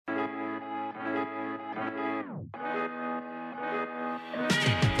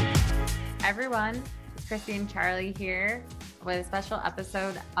everyone. It's Christy and Charlie here with a special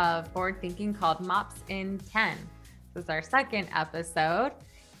episode of Forward Thinking called MOPS in 10. This is our second episode,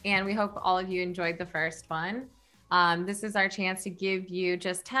 and we hope all of you enjoyed the first one. This is our chance to give you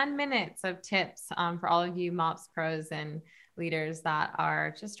just 10 minutes of tips for all of you MOPS pros and leaders that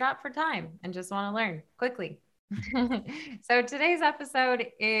are just strapped for time and just want to learn quickly. So today's episode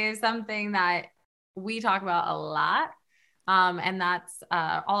is something that we talk about a lot. And that's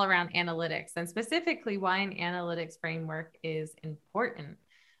all around analytics, and specifically why an analytics framework is important,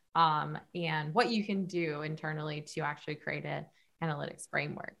 and what you can do internally to actually create an analytics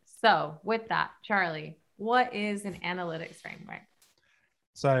framework. So with that, Charlie, what is an analytics framework?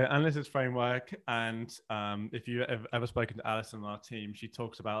 So analytics framework, and if you have ever spoken to Alison on our team, she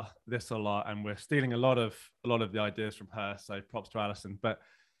talks about this a lot, and we're stealing a lot of the ideas from her. So props to Alison. But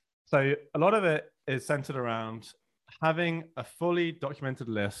so a lot of it is centered around having a fully documented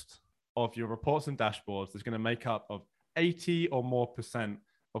list of your reports and dashboards that's going to make up of 80 or more %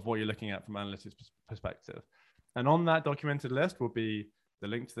 of what you're looking at from analytics perspective. And on that documented list will be the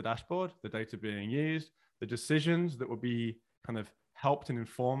link to the dashboard, the data being used, the decisions that will be kind of helped and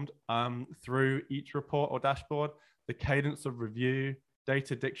informed through each report or dashboard, the cadence of review,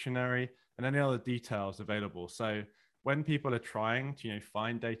 data dictionary, and any other details available. So when people are trying to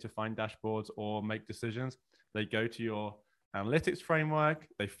find data, find dashboards, or make decisions, they go to your analytics framework,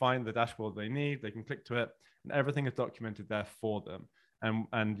 they find the dashboard they need, they can click to it, and everything is documented there for them.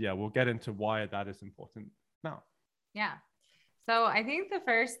 And yeah, we'll get into why that is important now. Yeah. So I think the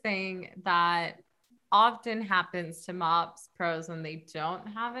first thing that often happens to MOPS pros when they don't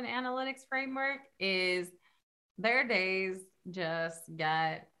have an analytics framework is their days just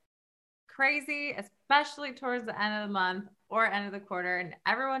get crazy, especially towards the end of the month or end of the quarter. And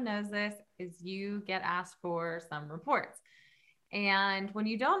everyone knows this is you get asked for some reports. And when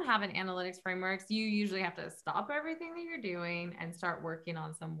you don't have an analytics framework, you usually have to stop everything that you're doing and start working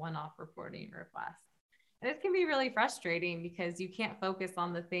on some one-off reporting requests. And it can be really frustrating because you can't focus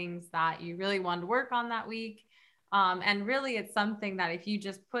on the things that you really want to work on that week. And really, it's something that if you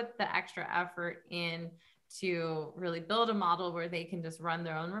just put the extra effort in to really build a model where they can just run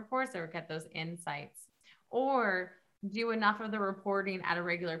their own reports or get those insights, or do enough of the reporting at a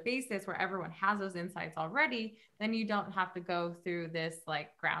regular basis where everyone has those insights already, then you don't have to go through this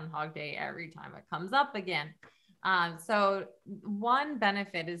like Groundhog Day every time it comes up again. So one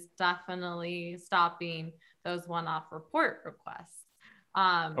benefit is definitely stopping those one-off report requests.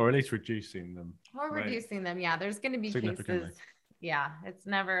 Or at least reducing them. Reducing them. Yeah, there's going to be cases. Yeah, it's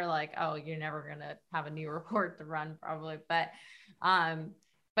never like, oh, you're never going to have a new report to run probably, but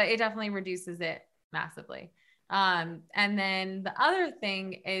it definitely reduces it massively. And then the other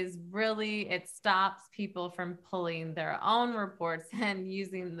thing is really it stops people from pulling their own reports and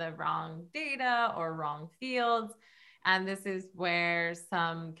using the wrong data or wrong fields. And this is where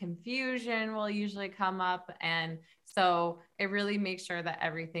some confusion will usually come up. And so it really makes sure that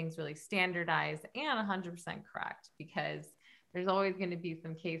everything's really standardized and 100% correct, because there's always going to be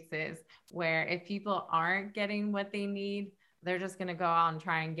some cases where if people aren't getting what they need, they're just going to go out and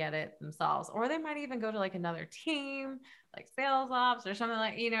try and get it themselves. Or they might even go to like another team, like sales ops or something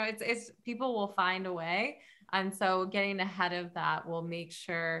like, it's people will find a way. And so getting ahead of that will make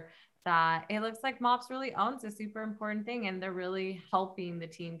sure that it looks like MOPS really owns a super important thing and they're really helping the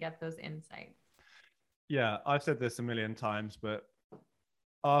team get those insights. Yeah, I've said this a million times, but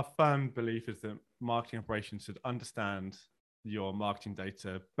our firm belief is that marketing operations should understand your marketing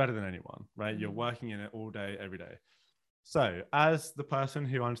data better than anyone, right? Mm-hmm. You're working in it all day, every day. So as the person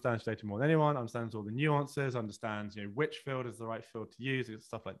who understands data more than anyone, understands all the nuances, understands which field is the right field to use,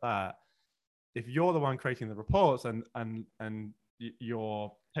 stuff like that. If you're the one creating the reports and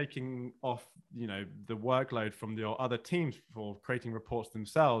you're taking off the workload from your other teams for creating reports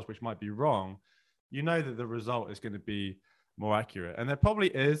themselves, which might be wrong, that the result is going to be more accurate. And there probably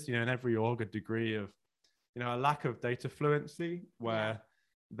is in every org a degree of a lack of data fluency where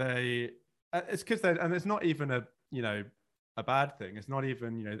it's because and it's not even a bad thing. It's not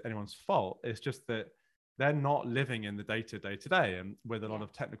even anyone's fault. It's just that they're not living in the data day to day, and with a lot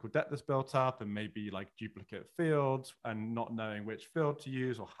of technical debt that's built up and maybe like duplicate fields and not knowing which field to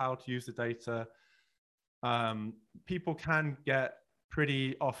use or how to use the data, people can get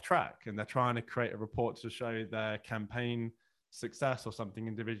pretty off track, and they're trying to create a report to show their campaign success or something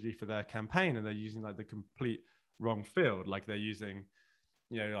individually for their campaign, and they're using like the complete wrong field. Like they're using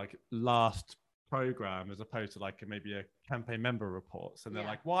like last program as opposed to like maybe a campaign member reports. And they're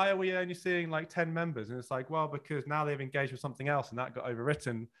Yeah. like, why are we only seeing like 10 members? And it's like, well, because now they've engaged with something else and that got overwritten,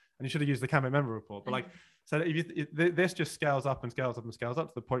 and you should have used the campaign member report. But like, so this just scales up and scales up and scales up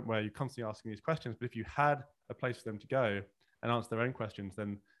to the point where you're constantly asking these questions. But if you had a place for them to go and answer their own questions,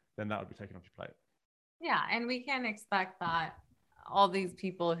 then that would be taken off your plate. Yeah, and we can expect that all these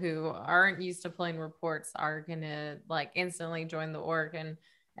people who aren't used to pulling reports are gonna like instantly join the org and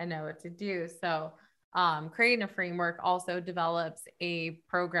know what to do. So creating a framework also develops a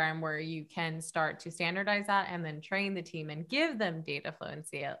program where you can start to standardize that and then train the team and give them data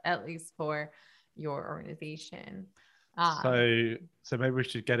fluency, at least for your organization. So maybe we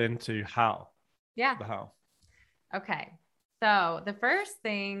should get into how. Yeah. The how. Okay. So the first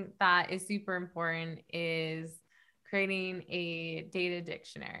thing that is super important is creating a data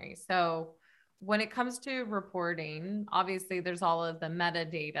dictionary. So when it comes to reporting, obviously there's all of the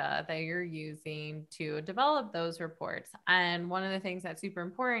metadata that you're using to develop those reports. And one of the things that's super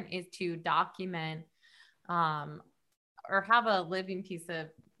important is to document or have a living piece of,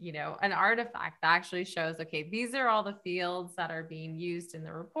 an artifact that actually shows, okay, these are all the fields that are being used in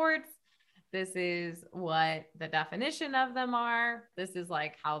the reports. This is what the definition of them are. This is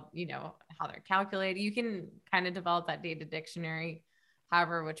like how they're calculated. You can kind of develop that data dictionary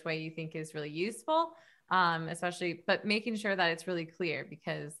however which way you think is really useful, especially, but making sure that it's really clear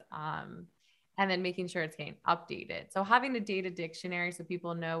because, and then making sure it's getting updated. So having a data dictionary so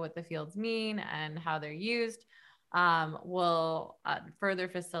people know what the fields mean and how they're used will further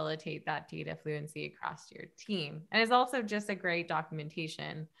facilitate that data fluency across your team. And it's also just a great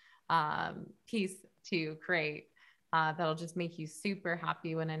documentation piece to create that'll just make you super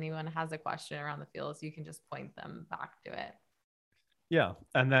happy when anyone has a question around the fields. You can just point them back to it. Yeah.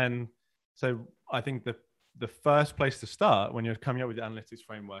 And then, so I think the first place to start when you're coming up with the analytics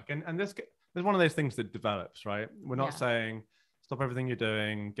framework, and there's one of those things that develops, right? We're not saying stop everything you're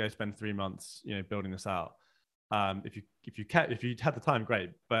doing, go spend 3 months, building this out. If you had the time,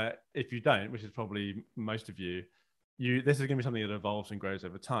 great. But if you don't, which is probably most of you, this is going to be something that evolves and grows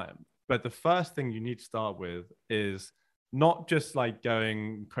over time. But the first thing you need to start with is not just like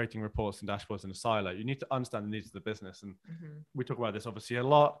creating reports and dashboards in a silo. You need to understand the needs of the business. And we talk about this obviously a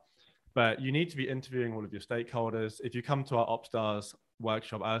lot, but you need to be interviewing all of your stakeholders. If you come to our OpsStars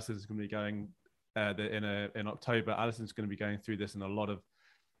workshop, Alison's going to be going in October. Alison's going to be going through this in a lot of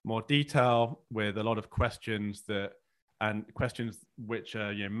more detail with a lot of questions which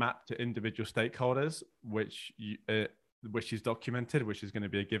are mapped to individual stakeholders, which is documented, which is going to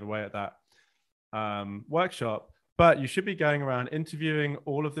be a giveaway at that workshop. But you should be going around interviewing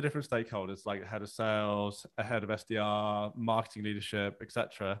all of the different stakeholders, like a head of sales, a head of SDR, marketing leadership,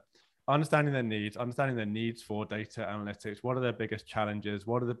 etc. Understanding their needs for data analytics. What are their biggest challenges?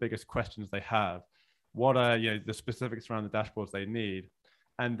 What are the biggest questions they have? What are the specifics around the dashboards they need?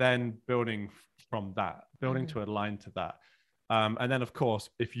 And then building from that, to align to that. And then, of course,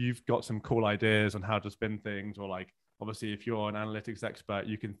 if you've got some cool ideas on how to spin things, or like, obviously, if you're an analytics expert,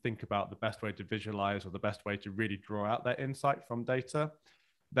 you can think about the best way to visualize or the best way to really draw out that insight from data,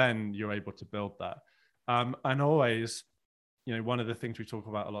 then you're able to build that. And always, one of the things we talk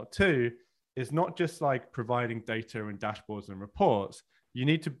about a lot too is not just like providing data and dashboards and reports. You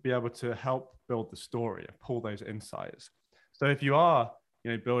need to be able to help build the story and pull those insights. So if you are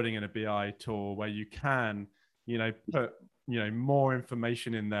building in a BI tool where you can, put, more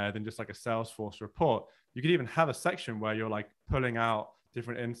information in there than just like a Salesforce report, you could even have a section where you're like pulling out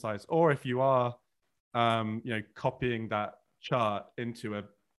different insights. Or if you are, copying that chart into a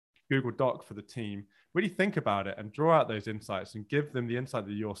Google Doc for the team, really think about it and draw out those insights and give them the insight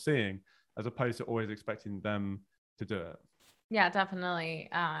that you're seeing, as opposed to always expecting them to do it. Yeah,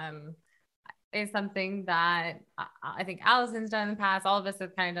 definitely. Is something that I think Allison's done in the past, all of us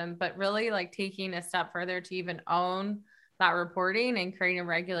have kind of done, but really like taking a step further to even own that reporting and creating a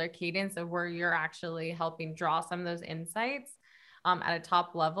regular cadence of where you're actually helping draw some of those insights at a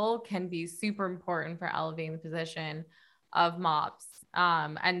top level can be super important for elevating the position of MOPS.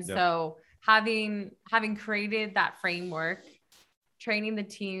 So having created that framework, training the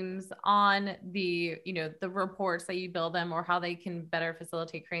teams on the reports that you build them or how they can better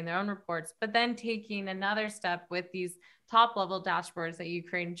facilitate creating their own reports, but then taking another step with these top level dashboards that you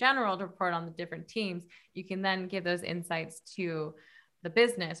create in general to report on the different teams, you can then give those insights to the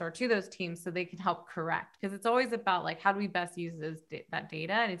business or to those teams so they can help correct, because it's always about like, how do we best use that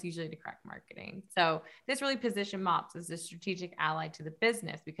data? And it's usually to correct marketing. So this really positions MOPS as a strategic ally to the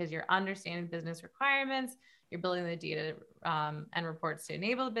business, because you're understanding business requirements, you're building the data and reports to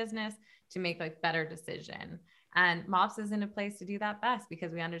enable the business to make like better decision. And MOPS is in a place to do that best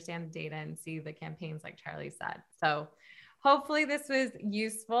because we understand the data and see the campaigns like Charlie said. So hopefully this was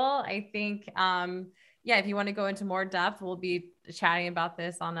useful. I think, yeah, if you want to go into more depth, we'll be chatting about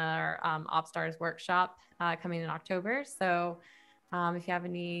this on our OpStars workshop coming in October. So if you have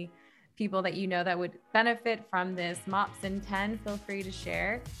any people that you know that would benefit from this MOPS in 10, feel free to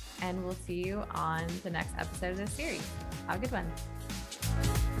share, and we'll see you on the next episode of this series. Have a good one.